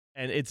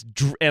and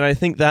and I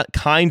think that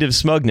kind of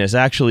smugness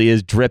actually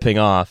is dripping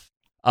off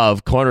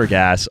of Corner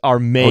Gas, our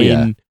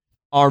main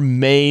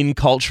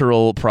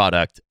cultural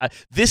product.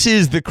 This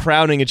is the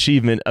crowning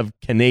achievement of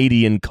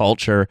Canadian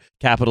culture,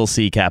 capital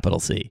C, capital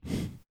C.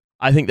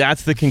 I think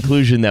that's the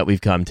conclusion that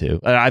we've come to.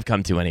 I've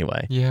come to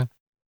anyway. Yeah.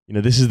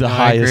 This is the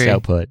highest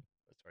output.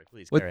 Sorry,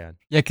 please carry on.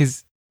 Yeah,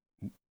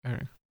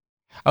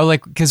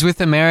 because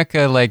with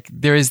America, like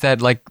there is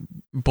that like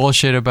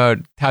bullshit about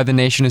how the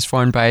nation is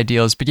formed by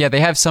ideals, but yeah, they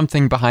have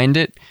something behind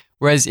it.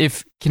 Whereas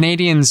if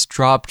Canadians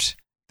dropped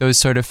those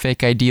sort of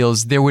fake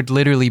ideals, there would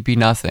literally be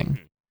nothing.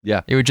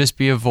 Yeah. It would just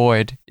be a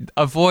void.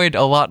 A void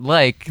a lot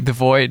like the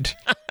void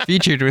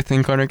featured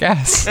within Corner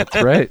Gas.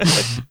 That's right.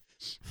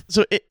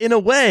 So in a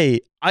way,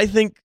 I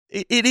think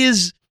it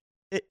is.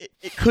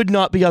 It could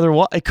not be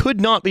otherwise. It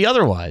could not be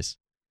otherwise.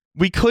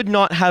 We could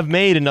not have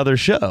made another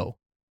show.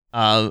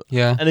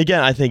 Yeah. And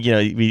again, I think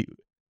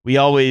we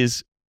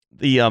always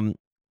the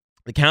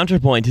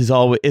counterpoint is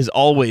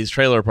always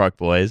Trailer Park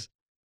Boys,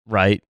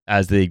 right?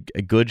 As a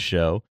good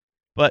show,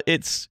 but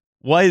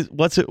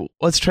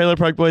what's Trailer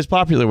Park Boys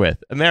popular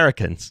with?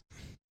 Americans.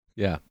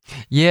 Yeah.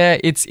 Yeah,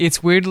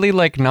 it's weirdly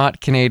like not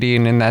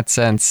Canadian in that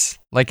sense.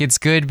 Like it's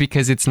good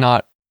because it's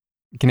not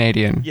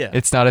Canadian. Yeah.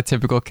 It's not a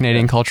typical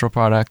Canadian cultural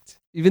product.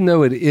 Even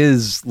though it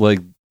is like,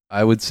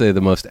 I would say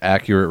the most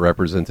accurate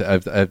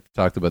I've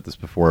talked about this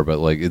before, but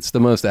like it's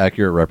the most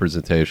accurate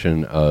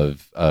representation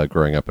of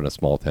growing up in a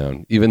small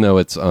town, even though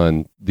it's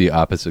on the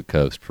opposite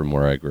coast from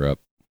where I grew up.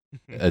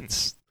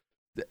 It's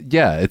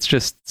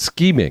just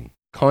scheming,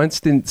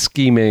 constant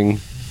scheming,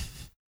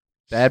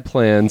 bad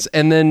plans,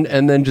 and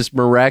then just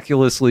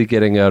miraculously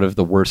getting out of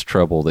the worst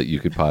trouble that you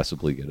could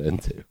possibly get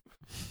into.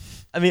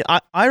 I mean,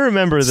 I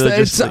remember it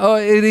is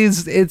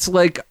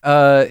like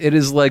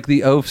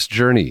the oaf's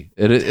journey.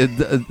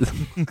 It's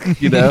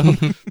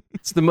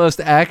the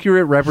most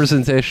accurate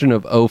representation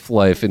of oaf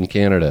life in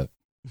Canada,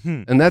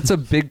 and that's a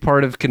big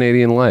part of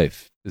Canadian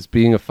life is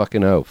being a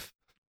fucking oaf.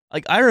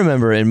 Like I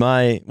remember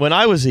when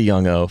I was a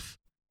young oaf,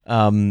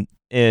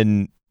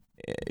 in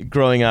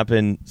growing up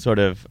in sort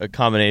of a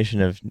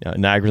combination of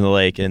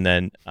Niagara-on-the-Lake and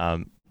then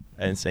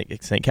and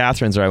St.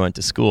 Catharines, where I went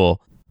to school.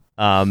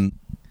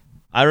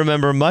 I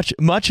remember much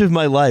of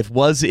my life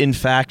was in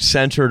fact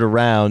centered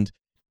around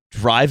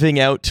driving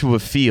out to a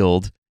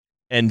field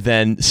and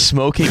then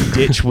smoking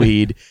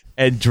ditchweed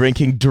and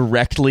drinking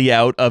directly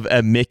out of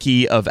a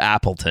Mickey of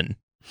Appleton.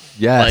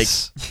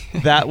 Yes.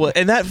 Like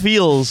that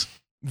feels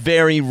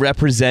very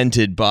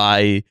represented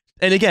by,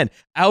 and again,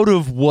 out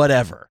of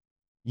whatever,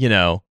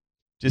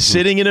 just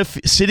sitting in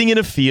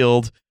a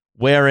field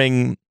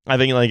wearing, I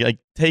think like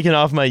taking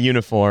off my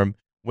uniform,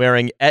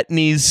 wearing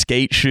Etnies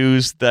skate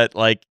shoes that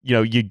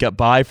you got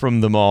buy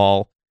from the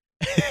mall,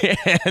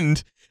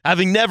 and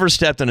having never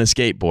stepped on a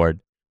skateboard,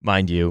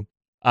 mind you,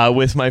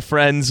 with my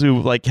friends who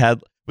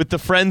with the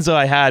friends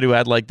I had who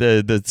had like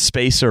the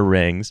spacer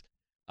rings,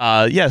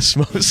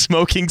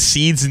 smoking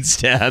seeds and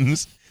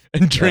stems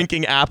and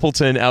drinking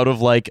Appleton out of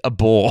like a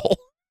bowl.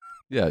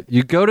 Yeah,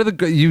 you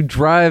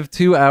drive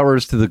 2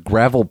 hours to the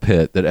gravel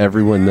pit that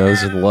everyone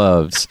knows and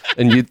loves,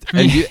 and you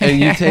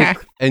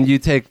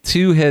take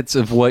 2 hits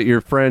of what your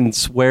friend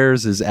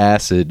swears is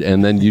acid,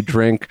 and then you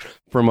drink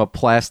from a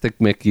plastic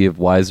Mickey of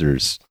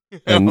Weisers,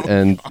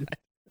 and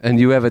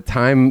you have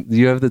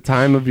the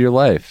time of your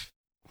life.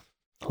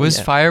 Was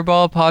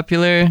Fireball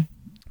popular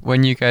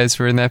when you guys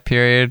were in that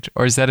period,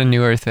 or is that a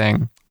newer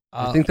thing?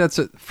 I think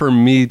for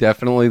me,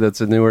 definitely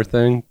that's a newer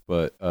thing,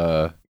 but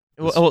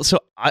so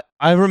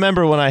I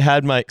remember when I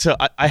had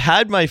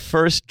my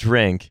first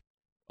drink,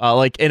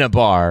 like in a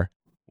bar,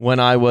 when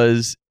I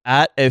was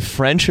at a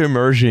French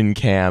immersion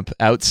camp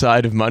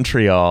outside of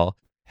Montreal.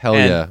 Hell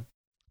yeah!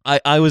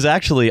 I was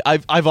actually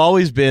I've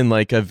always been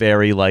like a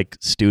very like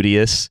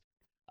studious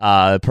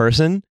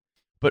person,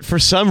 but for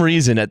some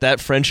reason at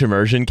that French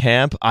immersion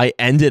camp, I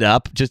ended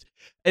up just.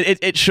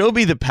 It showed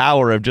me the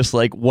power of just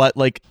like what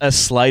like a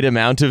slight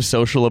amount of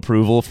social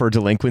approval for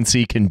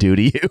delinquency can do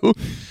to you.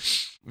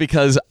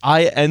 Because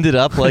I ended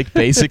up like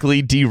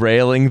basically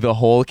derailing the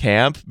whole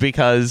camp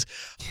because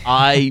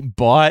I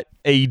bought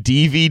a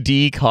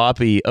DVD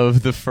copy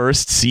of the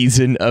first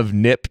season of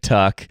Nip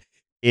Tuck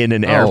in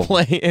an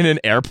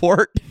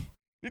airport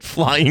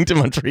flying to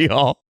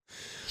Montreal.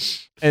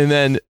 And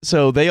then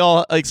so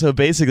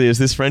basically it was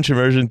this French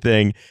immersion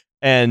thing,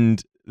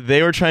 and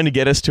they were trying to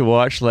get us to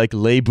watch like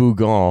Les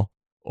Bougons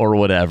or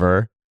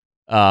whatever.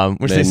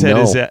 Which they said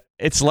is that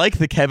it's like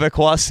the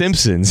Quebecois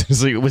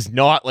Simpsons. It was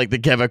not like the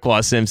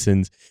Quebecois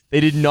Simpsons.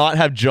 They did not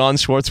have John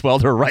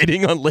Swartzwelder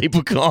writing on Les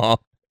Bougons.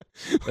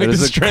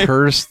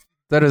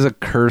 That is a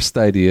cursed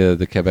idea,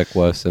 the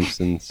Quebecois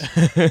Simpsons.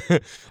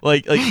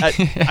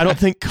 I don't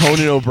think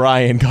Conan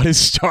O'Brien got his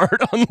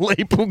start on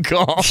Les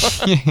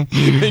Bougons.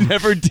 They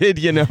never did,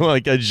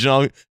 like a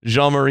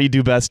Jean-Marie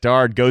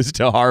Dubastard goes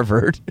to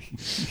Harvard.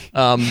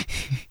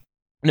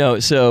 No,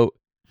 so,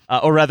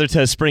 or rather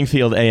to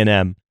Springfield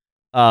A&M.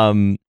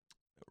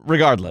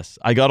 Regardless,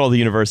 I got all the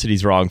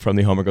universities wrong from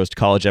the Homer Goes to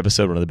College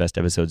episode, one of the best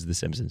episodes of The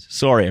Simpsons.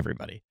 Sorry,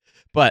 everybody.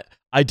 But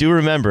I do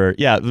remember,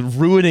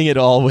 ruining it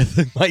all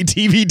with my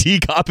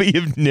DVD copy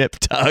of Nip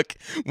Tuck,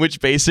 which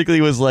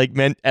basically was like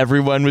meant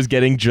everyone was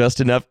getting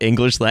just enough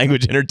English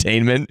language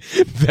entertainment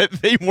that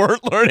they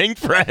weren't learning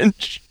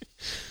French.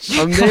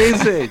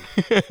 Amazing.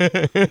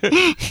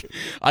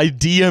 I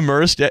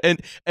de-immersed it,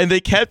 and they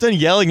kept on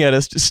yelling at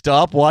us to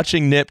stop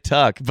watching Nip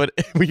Tuck, but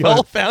we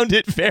all found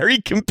it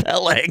very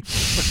compelling.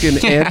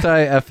 Fucking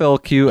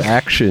anti-FLQ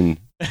action.